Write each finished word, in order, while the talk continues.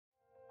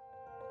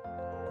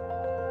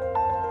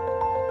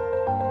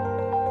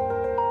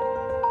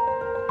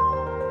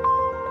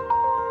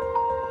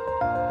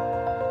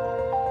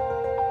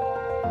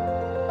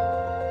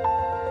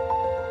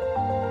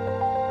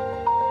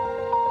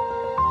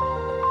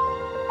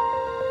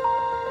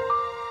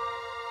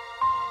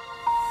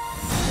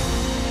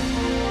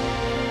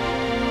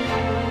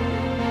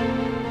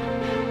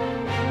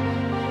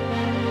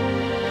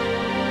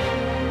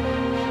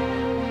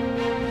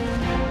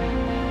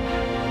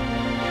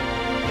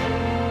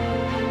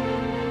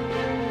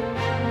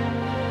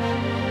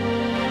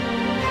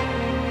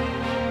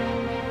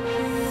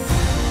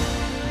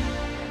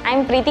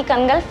I'm Preeti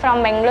Kangal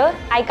from Bengaluru.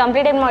 I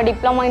completed my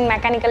diploma in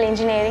mechanical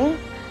engineering.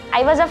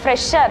 I was a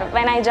fresher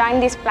when I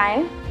joined this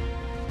plant.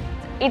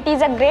 It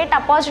is a great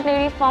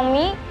opportunity for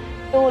me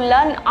to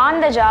learn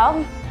on the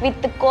job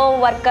with the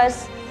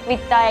co-workers,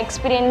 with the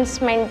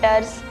experienced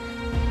mentors.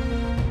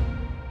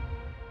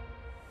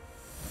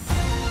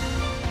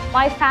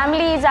 My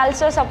family is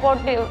also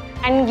supportive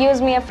and gives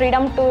me a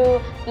freedom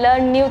to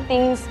learn new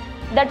things.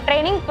 The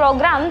training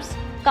programs,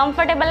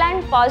 comfortable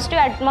and positive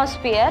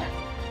atmosphere,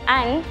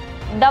 and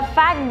the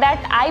fact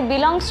that I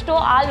belong to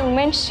all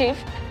women's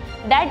shift,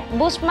 that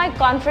boosts my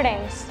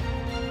confidence.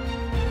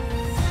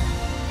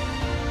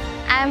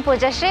 I am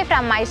Pujashri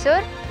from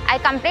Mysore. I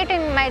completed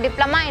my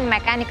diploma in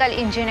mechanical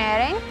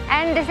engineering,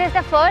 and this is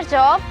the first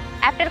job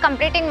after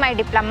completing my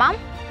diploma.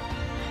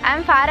 I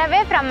am far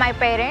away from my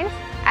parents.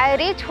 I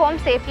reached home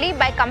safely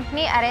by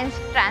company arranged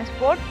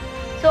transport,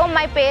 so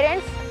my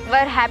parents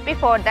were happy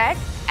for that.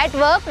 At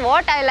work,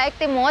 what I like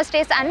the most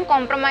is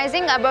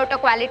uncompromising about the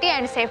quality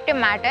and safety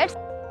matters.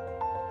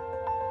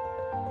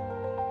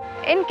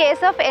 In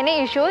case of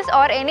any issues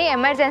or any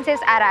emergencies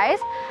arise,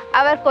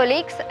 our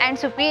colleagues and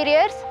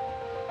superiors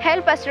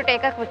help us to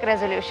take a quick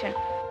resolution.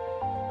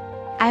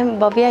 I am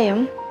Bhavya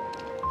M.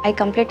 I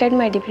completed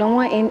my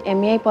diploma in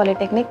MEI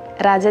Polytechnic,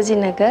 Rajaji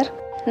Nagar.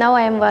 Now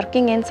I am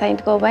working in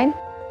Saint Gobain.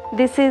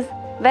 This is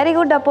very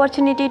good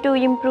opportunity to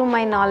improve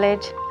my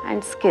knowledge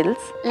and skills.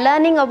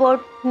 Learning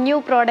about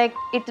new product,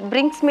 it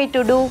brings me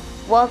to do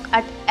work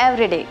at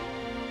every day.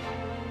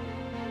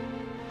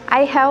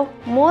 I have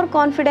more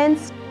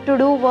confidence to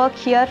do work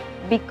here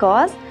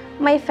because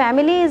my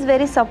family is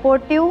very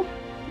supportive.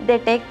 They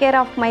take care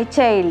of my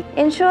child,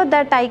 ensure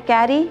that I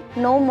carry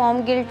no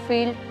mom guilt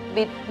feel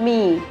with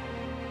me.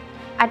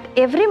 At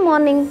every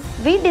morning,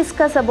 we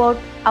discuss about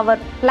our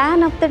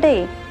plan of the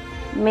day,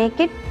 make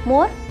it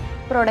more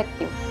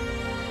productive.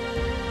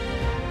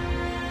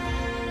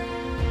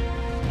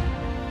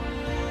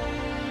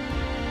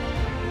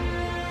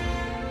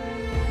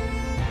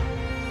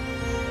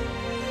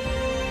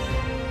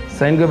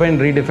 Saint Gobain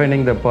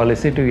redefining the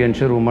policy to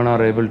ensure women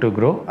are able to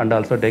grow and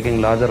also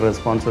taking larger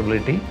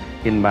responsibility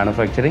in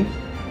manufacturing.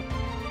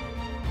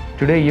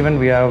 Today even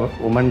we have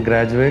women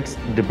graduates,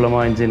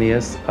 diploma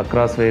engineers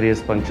across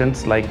various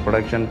functions like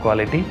production,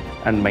 quality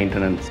and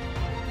maintenance.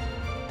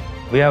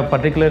 We have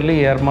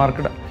particularly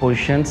earmarked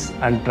positions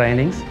and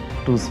trainings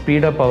to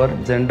speed up our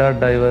gender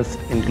diverse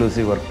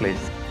inclusive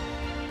workplace.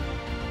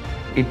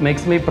 It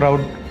makes me proud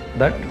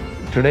that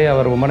today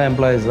our women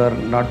employees are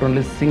not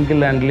only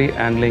single-handedly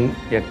handling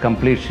a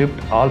complete shift,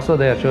 also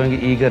they are showing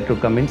eager to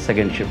come in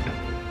second shift.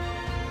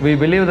 We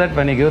believe that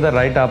when you give the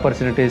right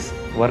opportunities,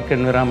 work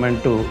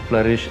environment to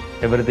flourish,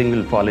 everything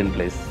will fall in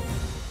place.